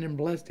him again and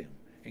blessed him.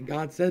 And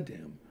God said to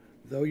him,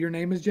 though your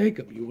name is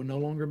Jacob, you will no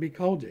longer be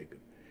called Jacob.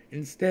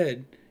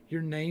 Instead,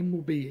 your name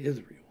will be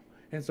Israel.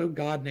 And so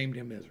God named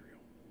him Israel.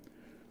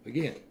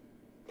 Again.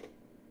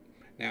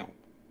 Now,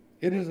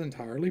 it is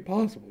entirely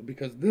possible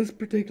because this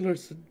particular,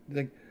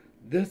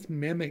 this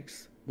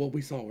mimics what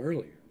we saw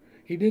earlier.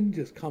 He didn't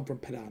just come from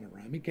Padan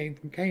Aram. He came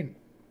from Canaan,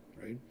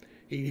 right?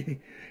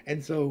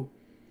 And so,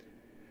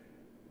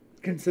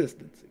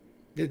 consistency.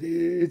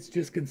 It's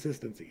just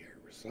consistency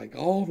errors. Like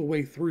all the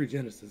way through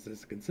Genesis,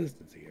 it's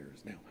consistency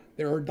errors. Now,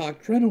 there are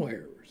doctrinal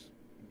errors.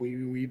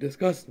 We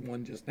discussed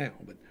one just now,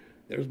 but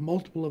there's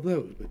multiple of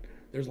those. But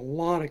there's a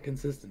lot of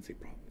consistency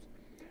problems.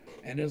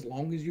 And as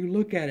long as you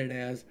look at it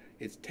as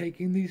it's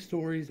taking these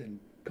stories and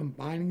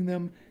combining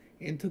them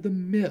into the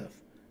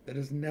myth that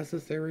is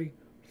necessary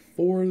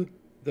for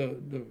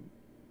the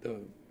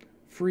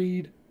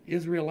freed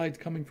Israelites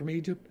coming from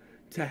Egypt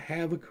to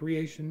have a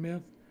creation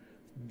myth,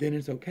 then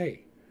it's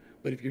okay.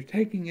 But if you're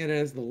taking it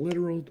as the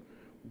literal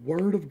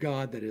word of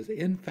God that is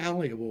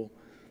infallible,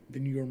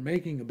 then you're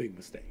making a big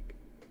mistake.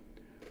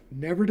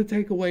 Never to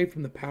take away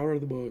from the power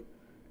of the book,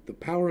 the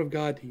power of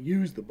God to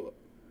use the book.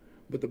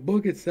 But the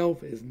book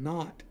itself is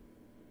not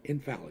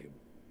infallible.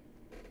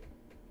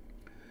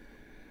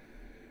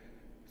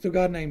 So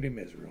God named him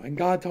Israel. And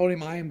God told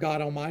him, I am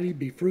God Almighty,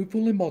 be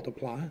fruitful and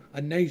multiply.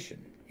 A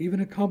nation, even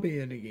a company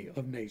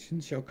of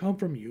nations, shall come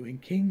from you,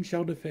 and kings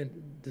shall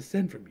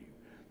descend from you.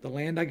 The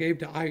land I gave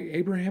to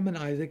Abraham and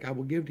Isaac I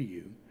will give to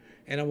you,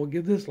 and I will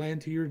give this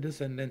land to your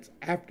descendants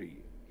after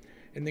you.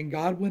 And then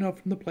God went up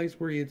from the place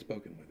where he had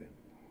spoken with him.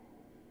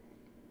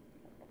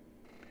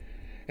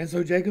 And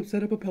so Jacob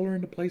set up a pillar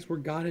in the place where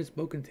God had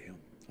spoken to him,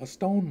 a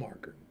stone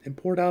marker, and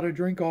poured out a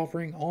drink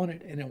offering on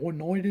it, and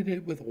anointed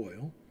it with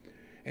oil.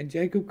 And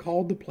Jacob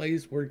called the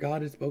place where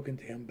God had spoken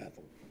to him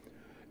Bethel.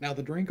 Now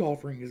the drink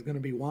offering is going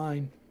to be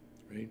wine,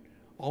 right?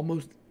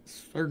 Almost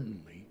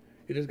certainly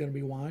it is going to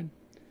be wine.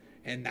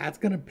 And that's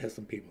going to piss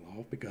some people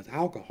off because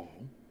alcohol.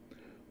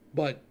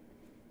 But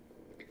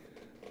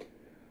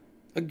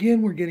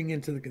again, we're getting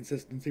into the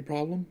consistency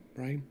problem,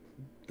 right?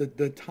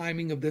 The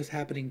timing of this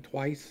happening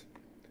twice.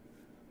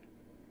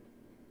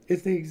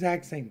 It's the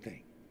exact same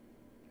thing,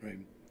 right?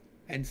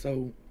 And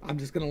so I'm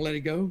just going to let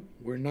it go.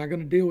 We're not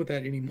going to deal with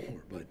that anymore.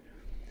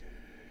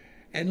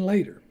 And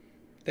later,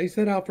 they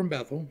set out from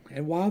Bethel,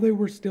 and while they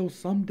were still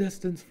some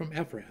distance from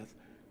Ephrath,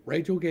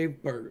 Rachel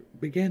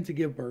began to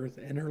give birth,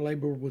 and her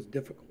labor was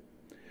difficult.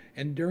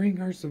 And during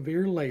her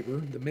severe labor,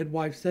 the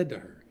midwife said to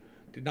her,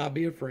 do not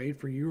be afraid,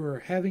 for you are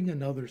having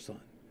another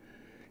son.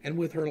 And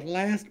with her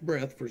last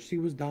breath, for she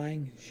was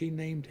dying, she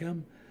named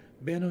him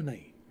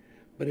Ben-Oni,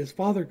 but his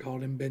father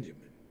called him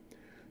Benjamin.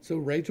 So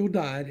Rachel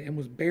died and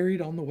was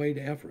buried on the way to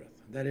Ephrath,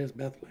 that is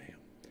Bethlehem.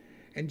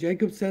 And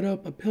Jacob set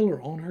up a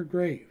pillar on her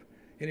grave,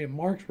 and it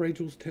marks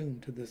Rachel's tomb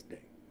to this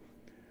day.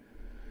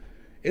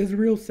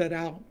 Israel set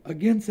out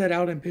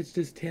and pitched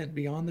his tent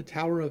beyond the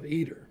Tower of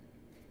Eder.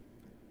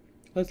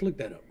 Let's look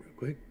that up real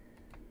quick.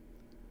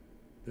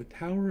 The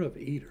Tower of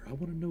Eder. I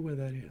want to know where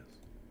that is.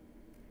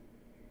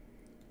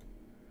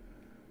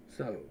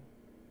 So,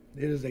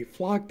 it is a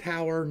flock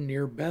tower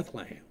near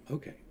Bethlehem.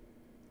 Okay.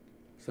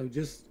 So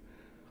just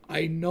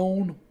a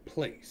known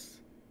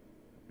place.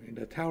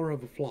 The Tower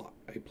of a Flock.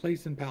 A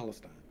place in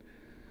Palestine.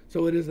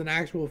 So it is an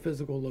actual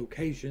physical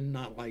location,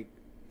 not like...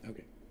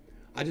 Okay.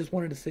 I just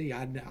wanted to see.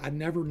 I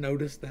never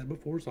noticed that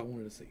before, so I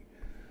wanted to see.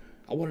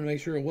 I wanted to make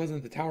sure it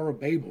wasn't the Tower of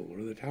Babel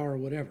or the Tower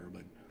of whatever.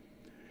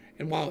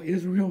 And while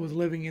Israel was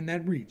living in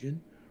that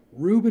region,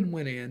 Reuben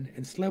went in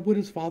and slept with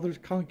his father's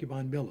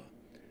concubine Bilhah.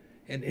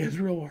 And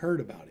Israel heard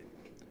about it.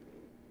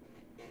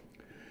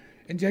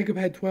 And Jacob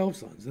had 12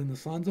 sons. And the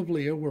sons of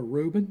Leah were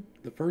Reuben,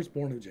 the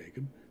firstborn of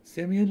Jacob,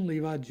 Simeon,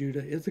 Levi,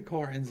 Judah,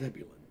 Issachar, and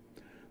Zebulun.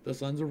 The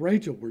sons of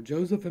Rachel were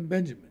Joseph and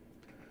Benjamin.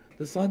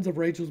 The sons of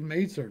Rachel's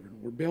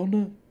maidservant were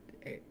Bilhah,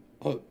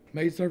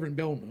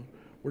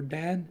 were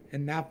Dan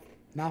and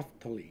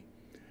Naphtali.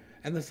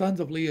 And the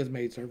sons of Leah's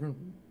maidservant,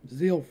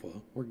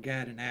 Zilpah, were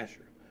Gad and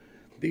Asher.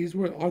 These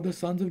are the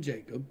sons of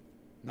Jacob,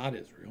 not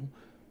Israel,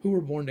 who were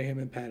born to him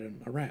in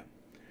Padan Aram.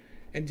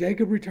 And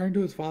Jacob returned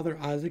to his father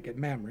Isaac at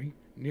Mamre,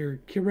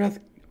 near Kireth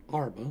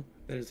Arba,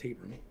 that is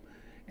Hebron.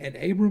 And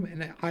Abram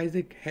and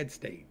Isaac had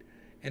stayed.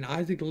 And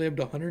Isaac lived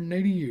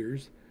 180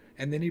 years,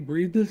 and then he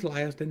breathed his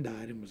last and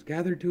died, and was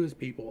gathered to his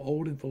people,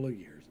 old and full of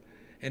years.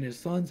 And his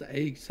sons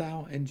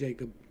Esau and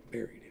Jacob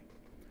buried him.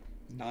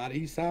 Not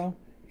Esau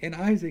and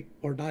Isaac,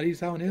 or not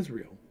Esau and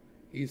Israel,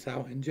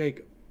 Esau and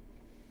Jacob.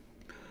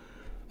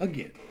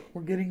 Again,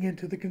 we're getting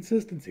into the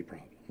consistency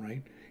problem,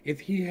 right? If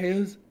he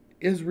has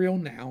Israel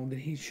now, then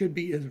he should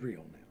be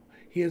Israel now.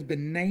 He has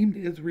been named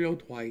Israel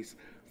twice.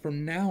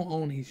 From now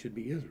on, he should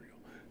be Israel.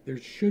 There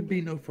should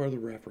be no further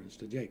reference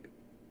to Jacob.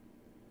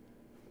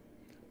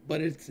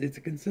 But it's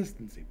a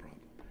consistency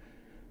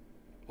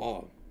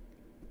problem.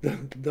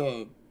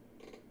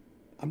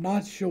 I'm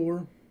not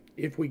sure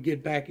if we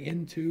get back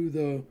into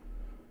the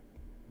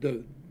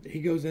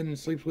he goes in and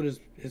sleeps with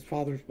his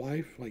father's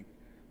wife, like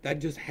that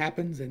just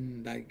happens,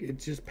 and like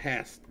it's just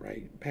passed,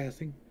 right?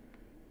 Passing.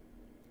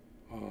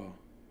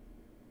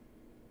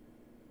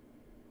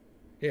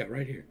 Yeah,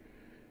 right here.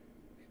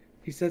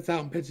 He sets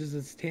out and pitches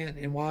his tent,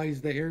 and while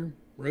he's there,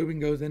 Reuben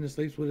goes in and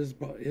sleeps with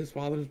his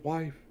father's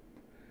wife.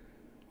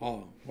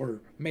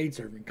 Or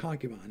maidservant,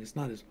 concubine. It's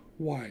not his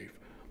wife.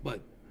 But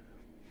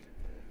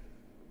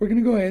we're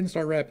going to go ahead and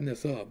start wrapping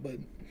this up. But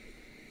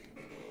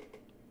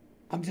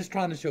I'm just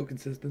trying to show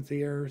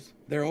consistency errors.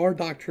 There are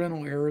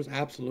doctrinal errors,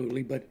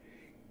 absolutely. But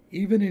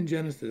even in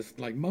Genesis,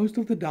 like most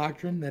of the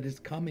doctrine that is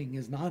coming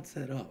is not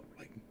set up.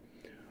 Like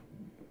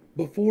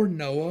before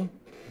Noah,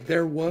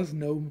 there was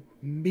no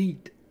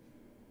meat.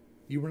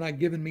 You were not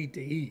given meat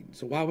to eat.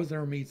 So why was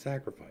there a meat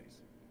sacrifice?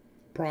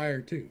 Prior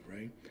to,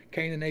 right?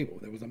 Cain and Abel,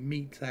 there was a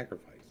meat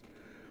sacrifice.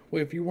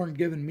 Well, if you weren't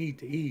given meat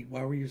to eat,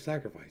 why were you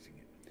sacrificing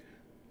it?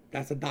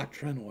 That's a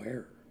doctrinal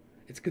error.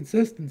 It's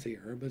consistency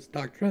error, but it's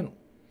doctrinal.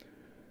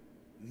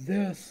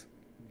 This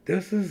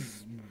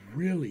is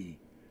really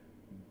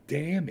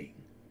damning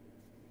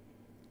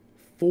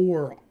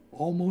for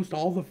almost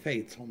all the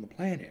faiths on the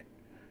planet.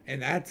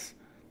 And that's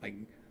like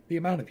the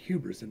amount of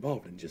hubris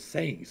involved in just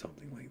saying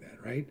something like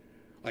that, right?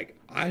 Like,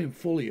 I am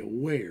fully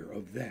aware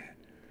of that.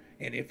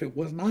 And if it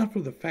was not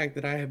for the fact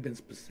that I have been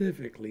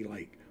specifically,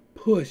 like,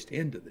 pushed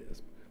into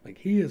this, like,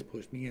 he has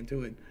pushed me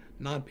into it,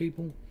 not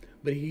people,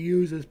 but he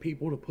uses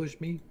people to push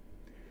me.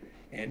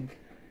 And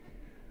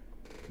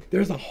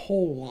there's a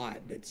whole lot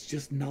that's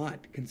just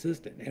not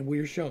consistent, and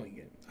we're showing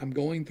it. I'm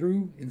going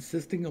through,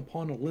 insisting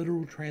upon a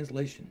literal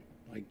translation.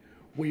 Like,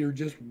 we are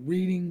just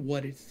reading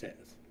what it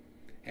says.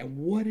 And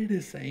what it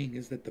is saying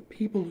is that the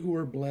people who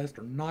are blessed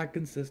are not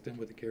consistent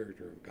with the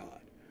character of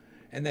God.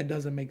 And that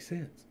doesn't make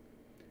sense.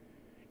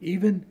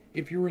 Even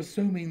if you're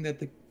assuming that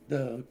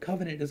the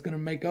covenant is going to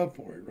make up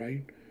for it,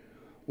 right?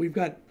 We've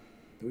got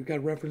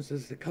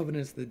references to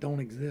covenants that don't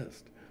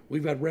exist.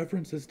 We've got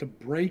references to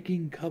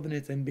breaking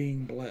covenants and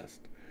being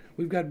blessed.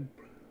 We've got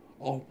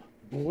a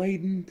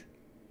blatant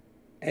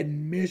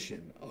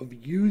admission of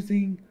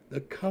using the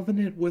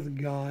covenant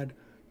with God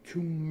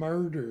to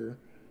murder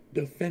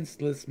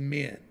defenseless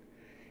men.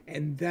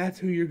 And that's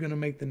who you're going to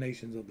make the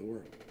nations of the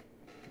world.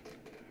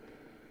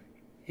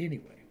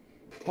 Anyway.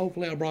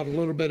 Hopefully I brought a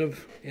little bit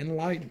of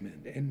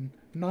enlightenment and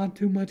not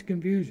too much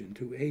confusion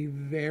to a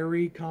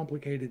very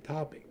complicated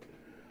topic.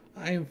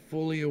 I am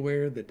fully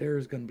aware that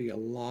there's going to be a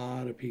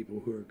lot of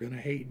people who are going to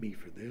hate me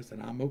for this,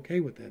 and I'm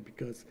okay with that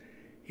because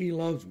he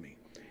loves me,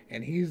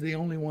 and he's the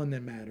only one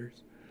that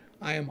matters.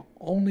 I am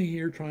only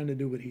here trying to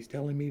do what he's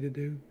telling me to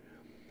do,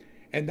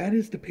 and that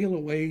is to peel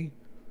away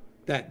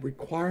that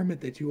requirement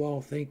that you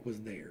all think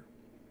was there.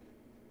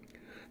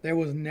 There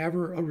was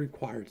never a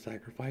required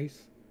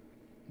sacrifice.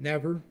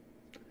 Never.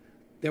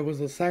 There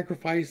was a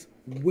sacrifice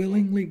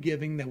willingly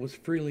giving that was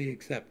freely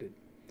accepted.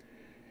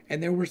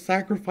 And there were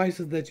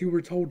sacrifices that you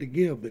were told to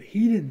give, but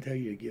he didn't tell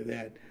you to give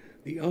that.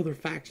 The other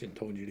faction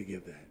told you to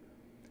give that.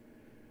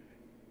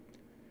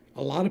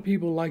 A lot of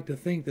people like to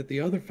think that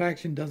the other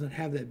faction doesn't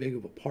have that big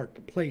of a part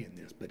to play in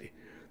this, but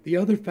the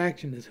other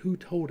faction is who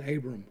told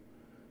Abram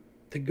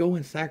to go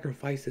and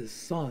sacrifice his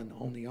son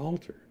on the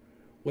altar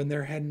when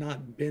there had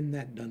not been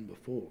that done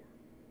before.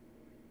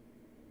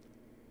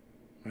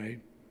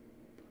 Right?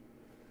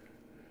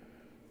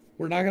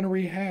 We're not going to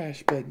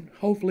rehash, but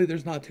hopefully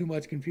there's not too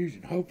much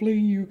confusion. Hopefully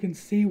you can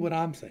see what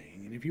I'm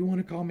saying. And if you want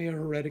to call me a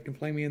heretic and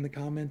flame me in the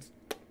comments,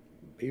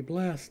 be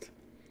blessed.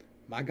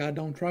 My God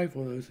don't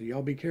trifle though, so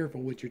y'all be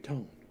careful with your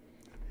tone.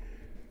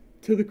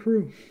 To the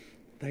crew,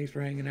 thanks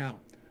for hanging out.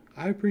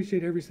 I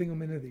appreciate every single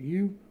minute that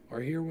you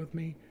are here with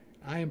me.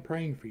 I am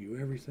praying for you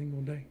every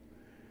single day.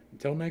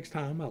 Until next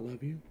time, I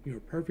love you. You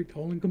are perfect,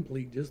 whole, and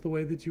complete just the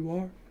way that you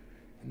are.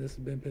 And this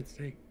has been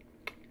pittstake.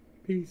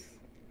 Peace.